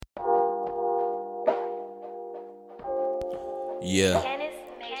Yeah.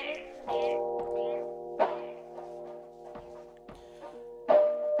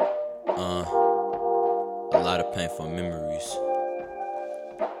 A lot of painful memories.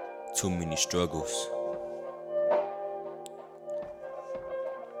 Too many struggles.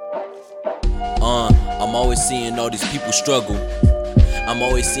 I'm always seeing all these people struggle. I'm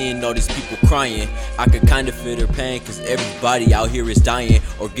always seeing all these people crying. I could kinda feel their pain, cause everybody out here is dying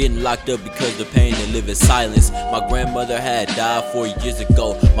or getting locked up because the pain they live in silence. My grandmother had died 4 years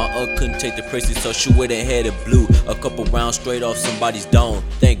ago. My aunt couldn't take the pressure, so she went ahead and blew a couple rounds straight off somebody's dome.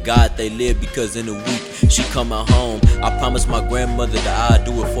 Thank God they lived, because in a week she coming home. I promised my grandmother that I'd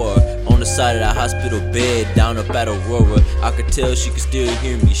do it for her. On the side of the hospital bed, down up at Aurora, I could tell she could still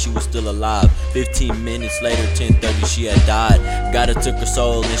hear me, she was still alive. 15 minutes later, 10:30, she had died. God took her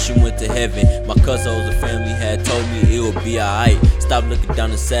soul and she went to heaven. My cousins and family had told me it would be alright. Stop looking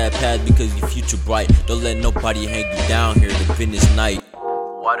down the sad path, because your future bright. Don't let nobody hang you down here to finish this night.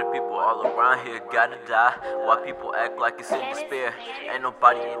 Why do people all around here gotta die? Why people act like it's in despair? Ain't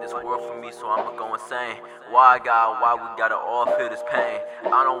nobody in this world for me, so I'ma go insane. Why we gotta all feel this pain?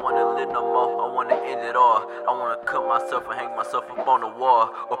 I don't wanna live no more, I wanna end it all. I wanna cut myself and hang myself up on the wall,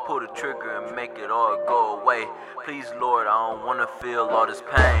 or pull the trigger and make it all go away. Please Lord, I don't wanna feel all this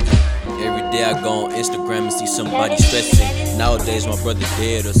pain. Every day I go on Instagram and see somebody stressing. Nowadays my brother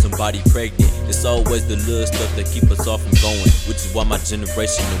dead or somebody pregnant. It's always the little stuff that keep us all from going, which is why my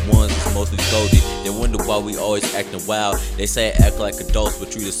generation, the ones that's mostly goldie. They wonder why we always acting wild. They say act like adults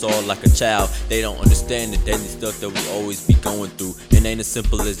but treat us all like a child. They don't understand the daily stuff that we always be going through. It ain't as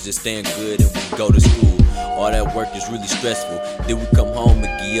simple as just staying good and we go to school. All that work is really stressful. Then we come home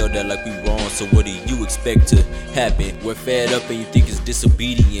and get yelled at like we wrong. So what do you expect to happen? We're fed up and you think it's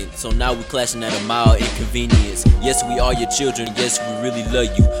disobedient, so now we clashing at a mild inconvenience. Yes, we are your children, yes, we really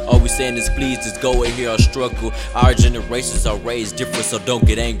love you. All we saying is please just go and hear our struggle. Our generations are raised different, so don't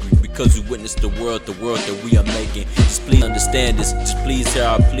get angry, because we witness the world that we are making. Just please understand this, just please hear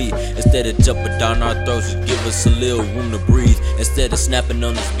our plea. Instead of jumping down our throats, just give us a little room to breathe. Instead of snapping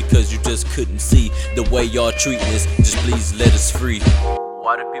on us because you just couldn't see the way y'all treating us, just please let us free.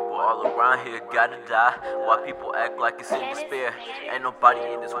 Why do people all around here gotta die? Why people act like it's in despair? Ain't nobody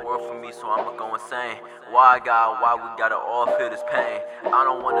in this world for me, so I'ma go insane. Why we gotta all feel this pain? I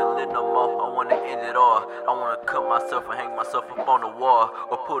don't wanna live no more, I wanna end it all. I wanna cut myself and hang myself up on the wall,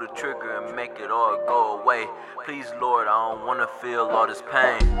 or pull the trigger and make it all go away. Please Lord, I don't wanna feel all this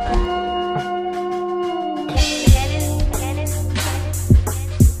pain.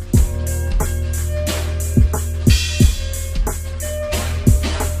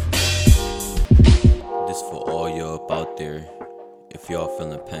 Out there, if y'all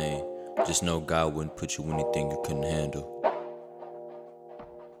feeling pain, just know God wouldn't put you anything you couldn't handle.